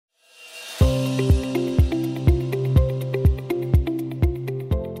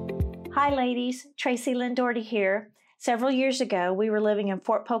ladies, Tracy Lynn Doherty here. Several years ago, we were living in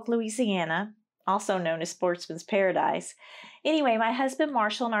Fort Polk, Louisiana, also known as Sportsman's Paradise. Anyway, my husband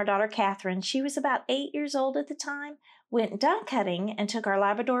Marshall and our daughter Catherine, she was about 8 years old at the time, went duck hunting and took our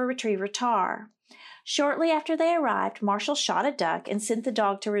Labrador Retriever Tar. Shortly after they arrived, Marshall shot a duck and sent the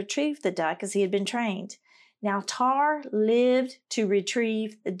dog to retrieve the duck as he had been trained. Now, Tar lived to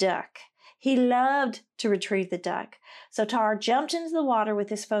retrieve the duck. He loved to retrieve the duck. So Tar jumped into the water with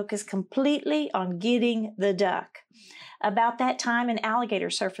his focus completely on getting the duck. About that time, an alligator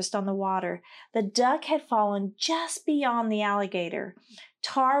surfaced on the water. The duck had fallen just beyond the alligator.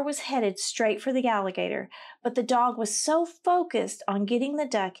 Tar was headed straight for the alligator, but the dog was so focused on getting the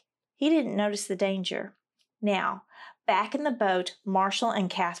duck, he didn't notice the danger. Now, back in the boat, Marshall and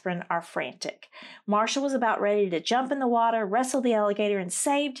Catherine are frantic. Marshall was about ready to jump in the water, wrestle the alligator, and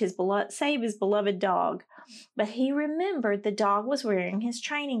save his beloved dog. But he remembered the dog was wearing his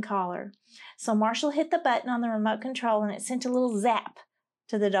training collar. So Marshall hit the button on the remote control and it sent a little zap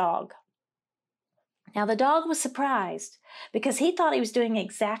to the dog. Now the dog was surprised because he thought he was doing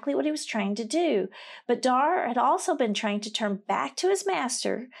exactly what he was trained to do. But Tar had also been trained to turn back to his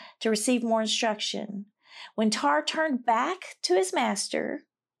master to receive more instruction. When Tar turned back to his master,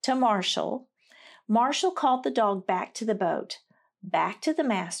 to Marshall, Marshall called the dog back to the boat, back to the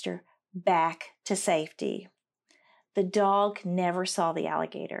master, back to safety. The dog never saw the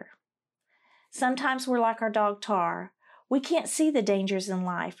alligator. Sometimes we're like our dog Tar. We can't see the dangers in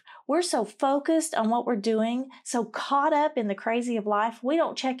life. We're so focused on what we're doing, so caught up in the crazy of life, we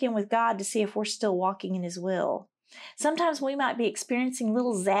don't check in with God to see if we're still walking in His will. Sometimes we might be experiencing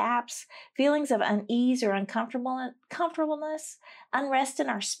little zaps, feelings of unease or uncomfortableness, unrest in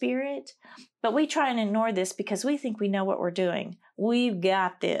our spirit, but we try and ignore this because we think we know what we're doing. We've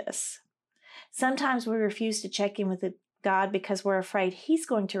got this. Sometimes we refuse to check in with God because we're afraid He's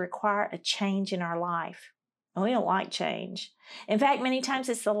going to require a change in our life. And we don't like change. In fact, many times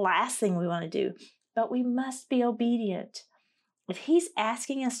it's the last thing we want to do, but we must be obedient. If He's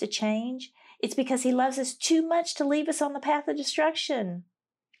asking us to change, it's because He loves us too much to leave us on the path of destruction.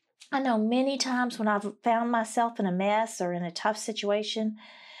 I know many times when I've found myself in a mess or in a tough situation,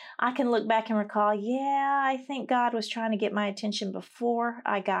 I can look back and recall, I think God was trying to get my attention before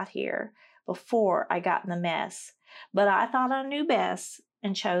I got here, before I got in the mess. But I thought I knew best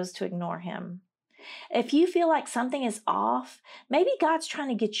and chose to ignore Him. If you feel like something is off, maybe God's trying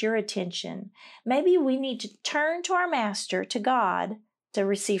to get your attention. Maybe we need to turn to our Master, to God, to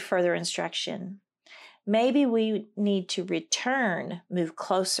receive further instruction. Maybe we need to move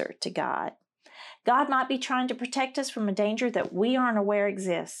closer to God. God might be trying to protect us from a danger that we aren't aware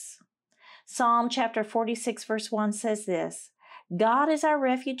exists. Psalm chapter 46 verse 1 says this, God is our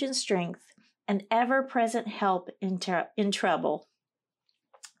refuge and strength, an ever-present help in trouble.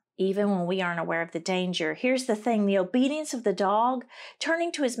 Even when we aren't aware of the danger. Here's the thing, the obedience of the dog,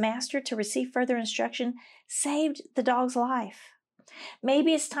 turning to his master to receive further instruction, saved the dog's life.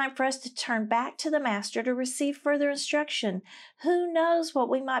 Maybe it's time for us to turn back to the master to receive further instruction. Who knows what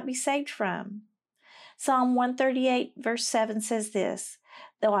we might be saved from? Psalm 138 verse 7 says this,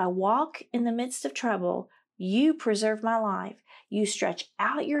 though I walk in the midst of trouble, you preserve my life. You stretch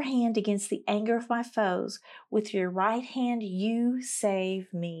out your hand against the anger of my foes. With your right hand, you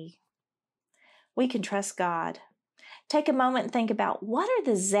save me. We can trust God. Take a moment and think about what are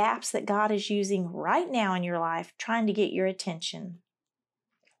the zaps that God is using right now in your life trying to get your attention.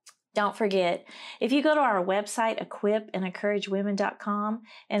 Don't forget, if you go to our website, equipandencouragewomen.com,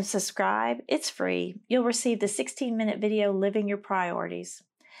 and subscribe, it's free. You'll receive the 16-minute video, Living Your Priorities.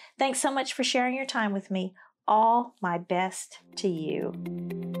 Thanks so much for sharing your time with me. All my best to you.